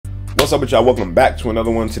What's up with y'all? Welcome back to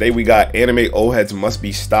another one. Today we got Anime Oldheads Must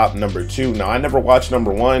Be Stopped #2. Now I never watched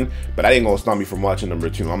 #1, but that ain't gonna stop me from watching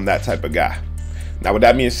 #2. I'm that type of guy. Now with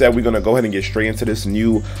that being said, we're gonna go ahead and get straight into this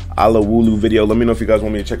new Alawulu video. Let me know if you guys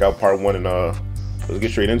want me to check out part 1 and let's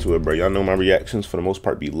get straight into it, bro. Y'all know my reactions for the most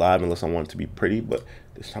part be live unless I want it to be pretty, but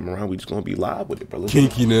this time around we just gonna be live with it, bro.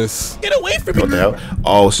 Kinkiness. Get away from me. What the hell?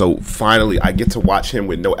 Oh, so finally I get to watch him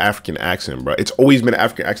with no African accent, bro. It's always been an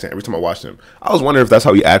African accent every time I watch him. I was wondering if that's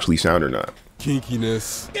how he actually sound or not.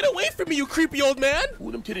 Kinkiness. Get away from me, you creepy old man.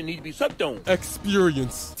 Ooh, them titties need to be sucked on.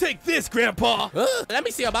 Experience. Take this, Grandpa. Let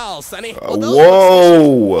me see your balls, Sonny.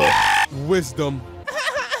 Whoa. Wisdom.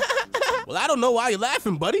 Well, I don't know why you're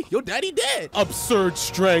laughing, buddy. Your daddy dead. Absurd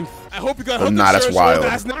strength. I hope you got nah, that's wild.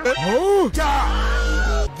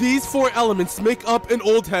 These 4 elements make up an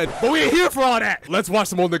old head, but we ain't here for all that. Let's watch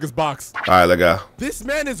some old niggas box. All right, let go. This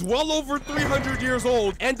man is well over 300 years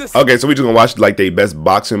old, and this. Okay, so we just gonna watch like they best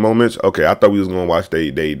boxing moments. Okay, I thought we was gonna watch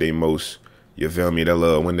they most. You feel me? That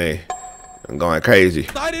little when they. I'm going crazy.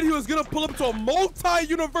 Decided he was gonna pull up to a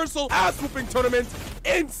multi-universal ass-whooping tournament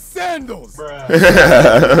in sandals. Like,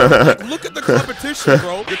 look at the competition,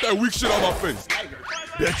 bro. Get that weak shit on my face.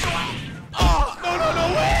 Bitch. Oh, no.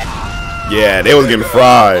 Yeah, they was getting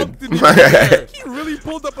fried. He really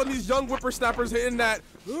pulled up on these young whippersnappers hitting that,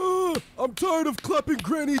 I'm tired of clapping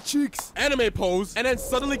granny cheeks anime pose, and then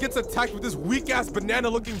suddenly gets attacked with this weak-ass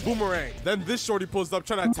banana-looking boomerang. Then this shorty pulls up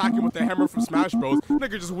trying to attack him with the hammer from Smash Bros.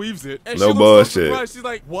 Nigga just weaves it. And no bullshit. So she's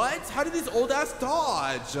like, what? How did these old-ass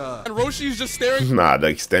dodge? And Roshi's just staring. Nah,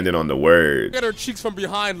 they extended on the word. Get her cheeks from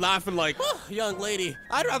behind, laughing like, young lady,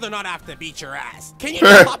 I'd rather not have to beat your ass. Can you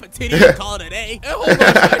just pop a titty and call it a day? And hold on,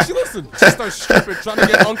 actually listen. She starts stripping, trying to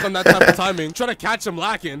get Unk on that type of timing, trying to catch him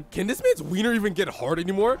lacking. Can this man's wiener even get hard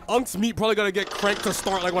anymore? Unk's meat probably gotta get cranked to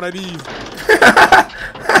start like one of these.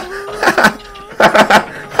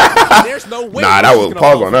 There's no way. Nah, that was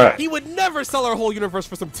pause on that. He would never sell our whole universe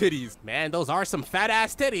for some titties. Man, those are some fat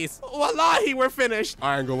ass titties. Wallahi, we're finished.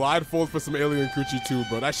 I ain't gonna lie, I'd fold for some alien coochie too,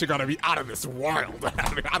 bro. That shit gotta be out of this world,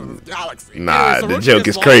 out of this galaxy. Nah, anyway, so the joke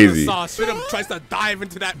is crazy. Straight tries to dive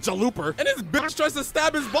into that jalooper, and his bitch tries to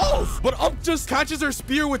stab his balls. But Unk just catches her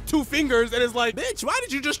spear with 2 fingers and is like, bitch, why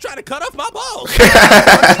did you just try to cut off my balls?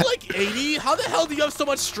 Are you like 80? How the hell do you have so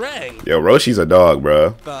much strength? Yo, Roshi's a dog,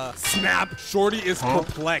 bro. The snap. Shorty is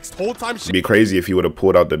perplexed. Whole time she. It'd be crazy if he would have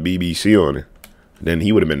pulled out the BBC on it. Then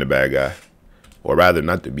he would have been the bad guy. Or rather,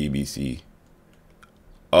 not the BBC.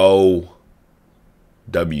 OWC.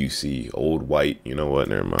 Old white. You know what?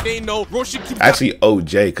 Never mind. Ain't no Roshi keeps actually,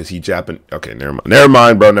 OJ, because he Japan. Okay, never mind. Never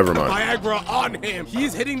mind, bro. Never mind. Viagra on him.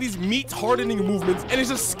 He's hitting these meat hardening movements, and he's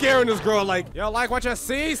just scaring this girl like, yo, like what you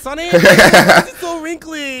see, sonny? It's so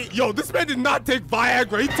wrinkly. Yo, this man did not take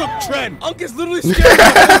Viagra. He took Tren. Unk is literally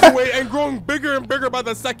scaring him away and growing bigger and bigger by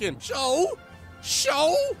the second. Show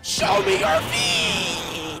me your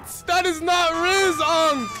feet. That is not Riz,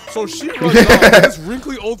 Unk. So she runs off. This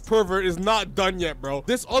wrinkly old pervert is not done yet, bro.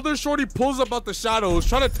 This other shorty pulls up out the shadows,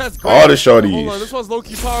 trying to test all the shorties. Hold on, this one's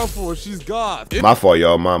low-key powerful. She's goth. My fault,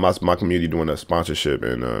 y'all. My community doing a sponsorship,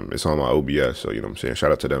 and it's on my OBS, so you know what I'm saying.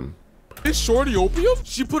 Shout out to them. Is Shorty Opium?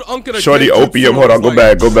 She put Unk in a Shorty Opium. Hold on, go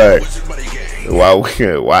back.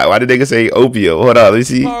 Why did they say opium? Hold on, let me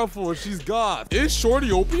see. Powerful, she's goth. Is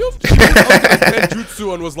Shorty Opium? She put Unk in a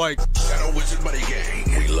jutsu and was like, Shadow Wizard Buddy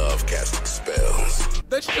Gang, we love casting spells.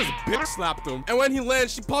 Then she just bitch slapped him. And when he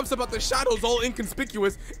lands, she pops up out the shadows all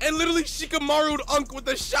inconspicuous and literally Shikamaru'd Unk with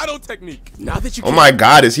the shadow technique. Now that you Oh my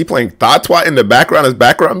god, is he playing Thought Twat in the background as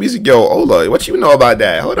background music? Yo, Ola, what you know about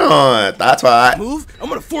that? Hold on, Thought Twat. Move, I'm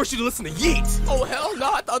gonna force you to listen to Yeet. Oh hell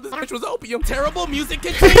no, I thought this bitch was opium. Terrible music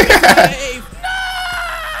continues. No,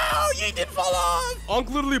 Yeet didn't fall off. Unk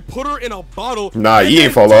literally put her in a bottle. Nah, he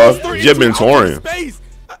ain't fall off. Jib been touring.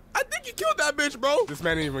 I think you killed that bitch, bro. This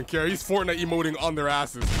man didn't even care. He's Fortnite emoting on their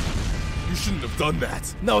asses. You shouldn't have done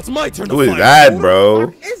that. Now it's my turn to fight. Who is that, bro?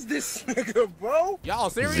 What is this nigga, bro? Y'all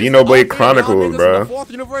serious? Xenoblade Chronicles, bro. In the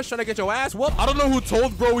 4th universe trying to get your ass whooped. I don't know who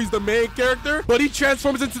told bro he's the main character, but he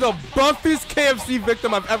transforms into the bumpiest KFC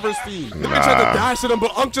victim I've ever seen. The bitch tried to dash at him,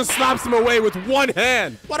 but Unk just slaps him away with 1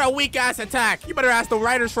 hand. What a weak ass attack. You better ask the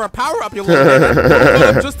writers for a power up, you little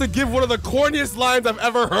nigga. Just to give one of the corniest lines I've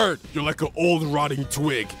ever heard. You're like an old rotting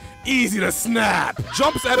twig. easy to snap.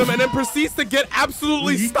 Jumps at him and then proceeds to get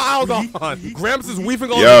absolutely styled on. Gramps is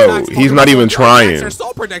weaving all Yo, he's not even trying. They're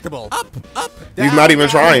so predictable. Up, He's not even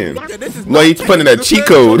trying. This No, he's putting in a cheat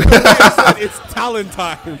code. It's talent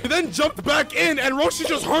time. He then jumped back in and Roshi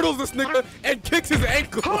just hurdles this nigga and kicks his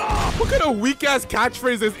ankle. What kind of weak ass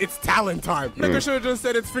catchphrase is it's talent time? Nigga should have just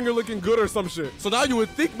said it's finger looking good or some shit. So now you would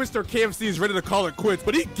think Mr. KFC is ready to call it quits,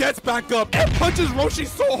 but he gets back up and punches Roshi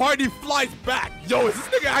so hard he flies back. Yo, is this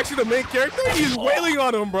nigga actually the main character? He's wailing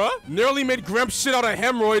on him, bruh. Nearly made Gramps shit out of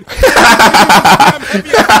hemorrhoid.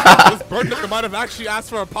 This bird nigga might have actually asked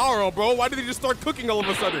for a power up, bro. Why did he just start cooking all of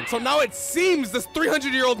a sudden? So now it seems this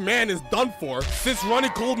 300-year-old man is done for since Ronnie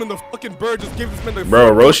Coleman, the fucking bird, just gave this man the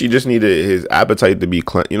Bro, Roshi just needed his appetite to be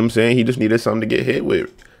cleansed. You know what I'm saying? He just needed something to get hit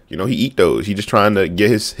with. You know, he eat those. He just trying to get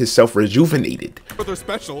his self rejuvenated. They're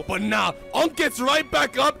special, but now Unk gets right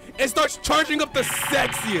back up and starts charging up the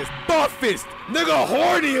sexiest, buffest, nigga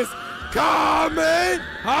horniest comment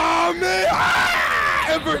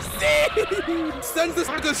ever seen. Sends this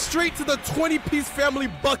nigga straight to the 20-piece family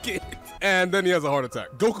bucket. And then he has a heart attack.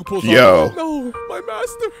 Goku pulls off. No, my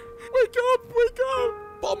master. Wake up, wake up.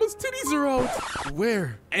 Bulma's titties are out.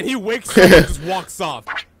 Where? And he wakes up and just walks off.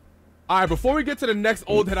 All right, before we get to the next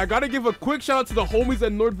old head, I gotta give a quick shout out to the homies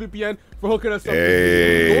at NordVPN for hooking us up.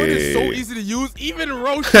 Hey. Nord is so easy to use, even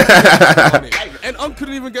Roshi on it. And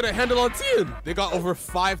couldn't even get a handle on Tien. They got over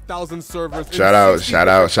 5,000 servers. Shout out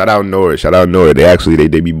Nord. Shout out Nord.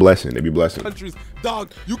 They be blessing. They be blessing. Countries.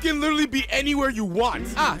 Dog, you can literally be anywhere you want.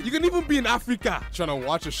 You can even be in Africa. Trying to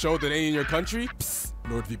watch a show that ain't in your country? Psst,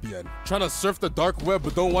 NordVPN. Trying to surf the dark web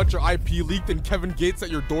but don't want your IP leaked and Kevin Gates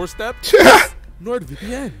at your doorstep?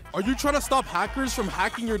 NordVPN. Are you trying to stop hackers from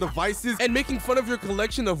hacking your devices and making fun of your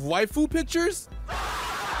collection of waifu pictures?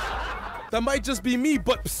 That might just be me,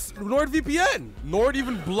 but psst, NordVPN. Nord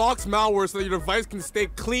even blocks malware so that your device can stay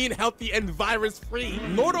clean, healthy, and virus-free.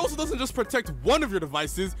 Nord also doesn't just protect one of your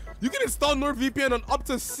devices. You can install NordVPN on up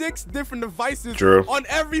to 6 different devices on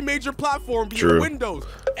every major platform, be it Windows,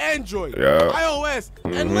 Android, iOS,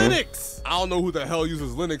 and Linux. I don't know who the hell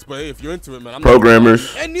uses Linux, but hey, if you're into it, man, I'm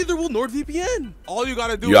programmers. And neither will NordVPN. All you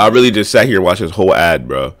gotta do I really just sat here and watched this whole ad,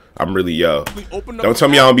 bro. I'm really, don't tell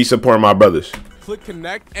me I don't be supporting my brothers. Click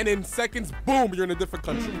connect, and in seconds, boom, you're in a different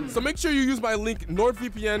country. So make sure you use my link,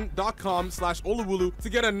 nordvpn.com/Oluwulu, to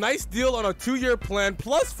get a nice deal on a 2-year plan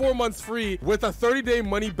plus 4 months free with a 30-day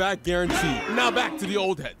money-back guarantee. Now back to the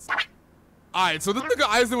old heads. Alright, so this nigga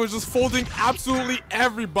Aizen was just folding absolutely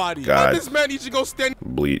everybody. God. This man Ichigo stand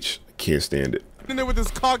Bleach. Can't stand it. in there with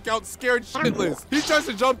his cock out, scared shitless. He tries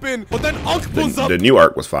to jump in, but then Unk pulls up. The new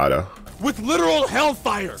arc was fire though. With literal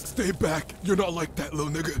hellfire. Stay back. You're not like that,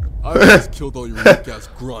 little nigga. I just killed all your weak ass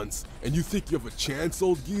grunts. And you think you have a chance,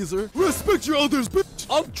 old geezer? Respect your elders, bitch.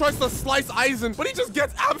 Unk tries to slice Aizen, but he just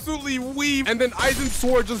gets absolutely weaved. And then Aizen's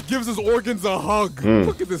sword just gives his organs a hug.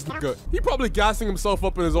 Look at this nigga. He probably gassing himself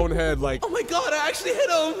up in his own head like, oh my god, I actually hit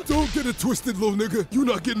him. Don't get it twisted, little nigga. You're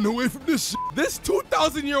not getting away from this shit. This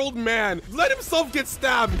 2,000-year-old man let himself get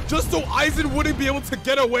stabbed just so Aizen wouldn't be able to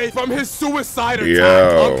get away from his suicide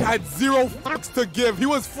attack. Unk had 0 fucks to give. He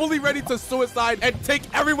was fully ready to suicide and take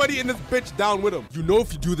everybody in this bitch down with him. You know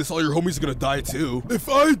if you do this, all your homies are gonna die too. If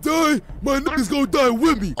I die, my niggas gonna die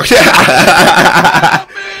with me.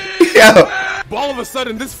 All of a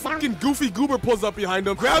sudden, this fucking goofy goober pulls up behind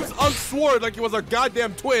him, grabs Unk's sword like it was a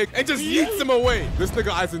goddamn twig, and just yeets him away. This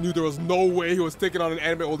nigga Aizen knew there was no way he was taking on an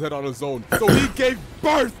anime old head on his own. So he gave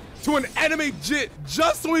birth to an anime jit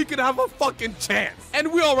just so he could have a fucking chance.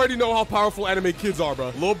 And we already know how powerful anime kids are,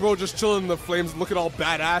 bro. Lil bro just chilling in the flames, looking all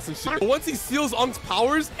badass and shit. But once he seals Unk's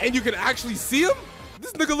powers and you can actually see him,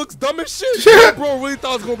 this nigga looks dumb as shit. Bro really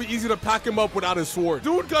thought it was gonna be easy to pack him up without his sword.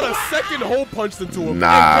 Dude got a second hole punched into him. Nah.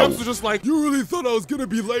 And Gramps was just like, you really thought I was gonna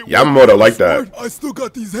be lightweight? Yamamoto like that. I still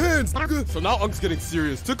got these hands, nigga. So now Unk's getting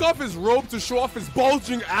serious. Took off his robe to show off his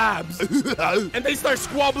bulging abs. And they start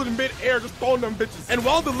squabbling in mid-air, just throwing them bitches. And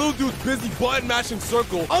while the little dude's busy button mashing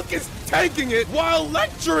circle, Unk is tanking it while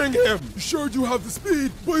lecturing him. You sure you have the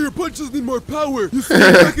speed, but your punches need more power. You see,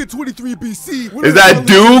 back in 23 BC. Is that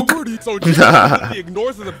Duke? So he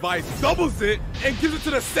ignores his advice, doubles it, and gives it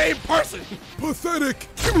to the same person. Pathetic.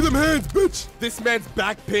 Give me them hands, bitch. This man's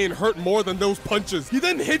back pain hurt more than those punches. He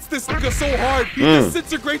then hits this nigga so hard, he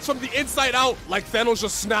disintegrates from the inside out like Thanos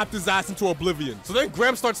just snapped his ass into oblivion. So then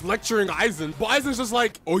Gramps starts lecturing Aizen, but Aizen's just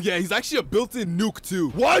like, oh yeah, he's actually a built-in nuke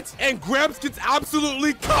too. What? And Gramps gets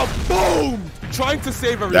absolutely kaboomed. Trying to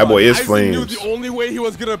save everybody. That boy is Aizen flames. knew the only way he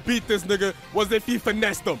was gonna beat this nigga was if he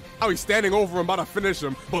finessed him. Now he's standing over him, about to finish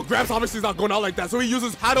him, but Gramps obviously is not going out like that, so he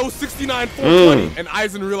uses Hado 69 420, and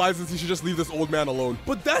Aizen realizes he should just leave this old man alone.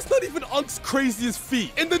 But that's not even Unk's craziest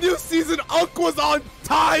feat. In the new season, Unk was on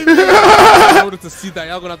time. In order to see that,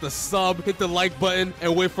 y'all gonna have to sub, hit the like button,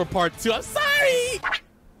 and wait for part 2. I'm sorry.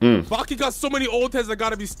 Baki got so many old heads that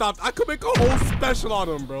gotta be stopped. I could make a whole special on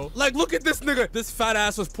him, bro. Like, look at this nigga. This fat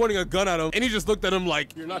ass was pointing a gun at him, and he just looked at him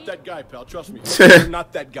like, you're not that guy, pal. Trust me. You're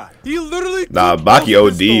not that guy. He literally. Nah, Baki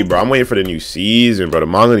OD, bro. I'm waiting for the new season, bro. The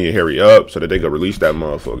manga need to hurry up so that they can release that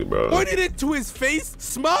motherfucker, bro. Pointed it to his face,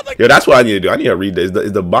 smiled like. Yo, that's what I need to do. I need to read this.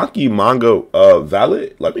 Is the Baki manga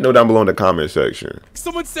valid? Let me know down below in the comment section.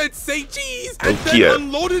 Someone said, say cheese, and then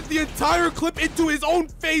unloaded the entire clip into his own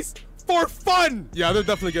face. For fun. Yeah, they're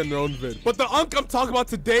definitely getting their own vid. But the Unk I'm talking about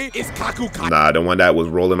today is Kaku. Nah, the one that was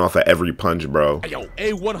rolling off of every punch, bro. Yo,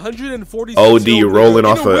 a 140 OD rolling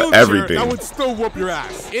off of everything. That would still whoop your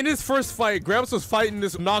ass. In his first fight, Gramps was fighting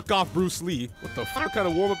this knockoff Bruce Lee. What the fuck kind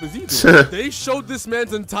of warm up is he doing? They showed this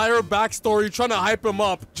man's entire backstory trying to hype him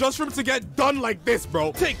up just for him to get done like this,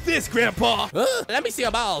 bro. Take this, Grandpa. Let me see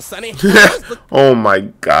your balls, Sonny. Oh my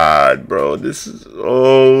god, bro. This is,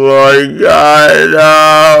 oh my god,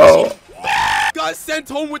 no. Got sent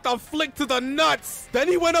home with a flick to the nuts. Then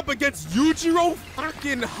he went up against Yujiro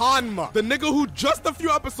fucking Hanma, the nigga who just a few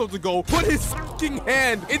episodes ago put his fucking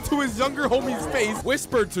hand into his younger homie's face,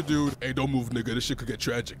 whispered to dude, hey, don't move, nigga, this shit could get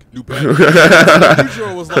tragic. New bad.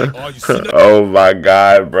 Yujiro was like, oh, you see that? Oh my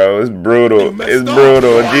god, bro, it's brutal. It's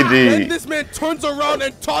brutal. GG. Then this man turns around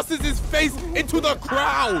and tosses his face into the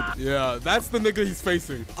crowd. Yeah, that's the nigga he's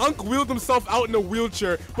facing. Unk wheeled himself out in a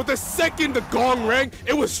wheelchair, but the second the gong rang,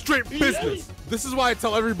 it was straight business. This is why I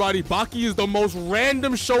tell everybody, Baki is the most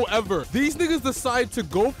random show ever. These niggas decide to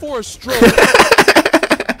go for a stroke.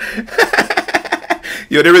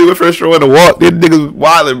 Yo, they really went for a stroll in the walk. These niggas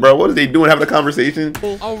wildin', bro. What are they doing? Having a conversation?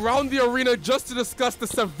 Around the arena just to discuss the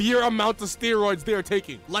severe amount of steroids they are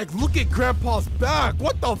taking. Like, look at Grandpa's back.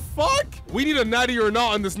 What the fuck? We need a natty or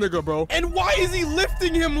not on this nigga, bro. And why is he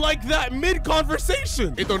lifting him like that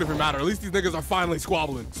mid-conversation? It don't even matter. At least these niggas are finally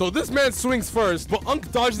squabbling. So this man swings first, but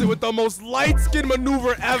Unk dodges it with the most light-skin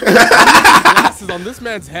maneuver ever. Glasses on this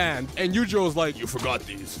man's hand, and Yujiro's like, you forgot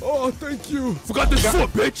these. Oh, thank you. Forgot this foot,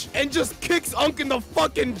 bitch. And just kicks Unk in the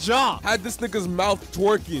fucking jaw. Had this nigga's mouth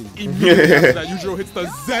twerking. Immediately after that, Yujiro hits the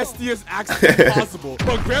zestiest accent possible.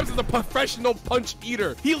 But Gramps is a professional punch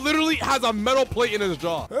eater. He literally has a metal plate in his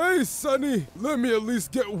jaw. Hey, Sonny, let me at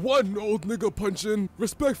least get one old nigga punch in.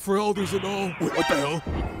 Respect for elders and all. Wait, what the hell?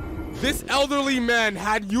 This elderly man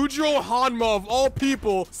had Yujiro Hanma, of all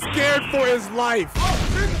people, scared for his life.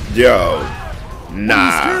 Yo. Nah. What are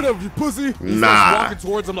you scared of, you pussy? He nah. walking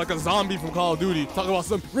towards him like a zombie from Call of Duty. Talking about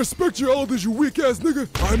some respect your elders, you weak ass nigga.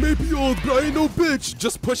 I may be old, but I ain't no bitch.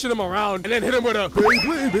 Just pushing him around and then hit him with a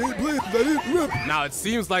Beyblade. Now it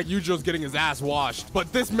seems like Yujiro's getting his ass washed,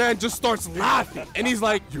 but this man just starts laughing. And he's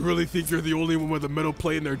like, you really think you're the only one with a metal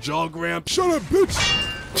plate in their jaw, Gramp? Shut up, bitch.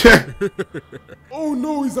 Oh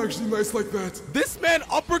no, he's actually nice like that. This man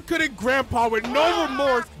uppercutted Grandpa with no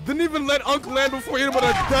remorse. Didn't even let Unk land before he hit him with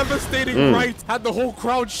a devastating right. Had the whole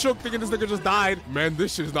crowd shook thinking this nigga just died. Man,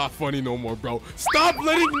 this shit is not funny no more, bro. Stop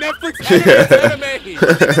letting Netflix edit anime.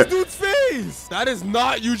 Look at this dude's face. That is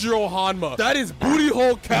not Yujiro Hanma. That is Booty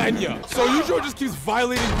Hole Kanya. So Yujiro just keeps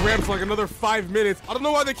violating Gramps for like another 5 minutes. I don't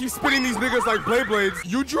know why they keep spinning these niggas like Beyblades.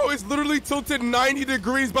 Yujiro is literally tilted 90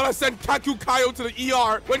 degrees, but I sent Kaku Kaio to the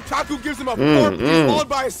ER. When Kaku gives him a fork, he's followed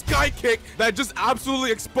by a sky kick that just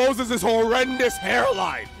absolutely exposes his horrendous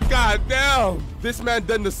hairline. God damn. This man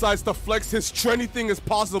then decides to flex his trendy thing as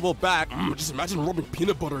possible back. Just imagine rubbing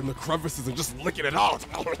peanut butter in the crevices and just licking it out.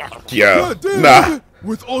 Yeah, damn, nah. Nigga.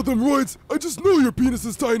 With all them roids, I just know your penis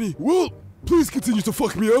is tiny. Well, please continue to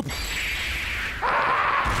fuck me up.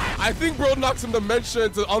 I think bro knocked some dementia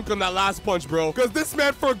into Unk on that last punch, bro. Because this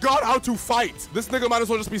man forgot how to fight. This nigga might as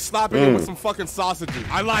well just be slapping him with some fucking sausages.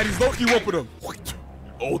 I lied, he's low-key whooping him.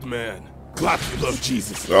 Old man, clap you love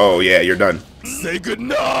Jesus. Oh yeah, you're done. Say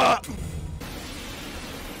goodnight.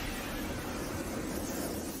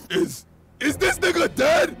 Is this nigga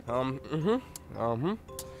dead?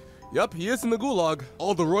 Yep, he is in the gulag.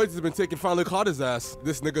 All the roids have been taken, finally caught his ass.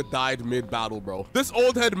 This nigga died mid-battle, bro. This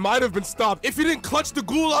old head might have been stopped if he didn't clutch the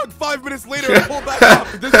gulag 5 minutes later and pull back up.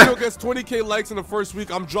 If this video gets 20K likes in the first week,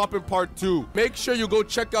 I'm dropping part 2. Make sure you go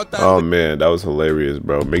check out that. Oh man, that was hilarious,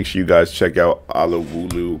 bro. Make sure you guys check out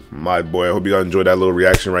Alawulu, my boy. I hope you guys enjoyed that little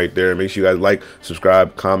reaction right there. Make sure you guys like,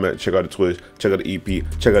 subscribe, comment, check out the Twitch, check out the EP,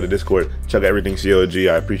 check out the Discord, check out everything COG.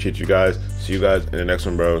 I appreciate you guys. See you guys in the next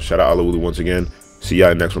one, bro. Shout out Alawulu once again. See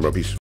y'all in the next one, bro. Peace.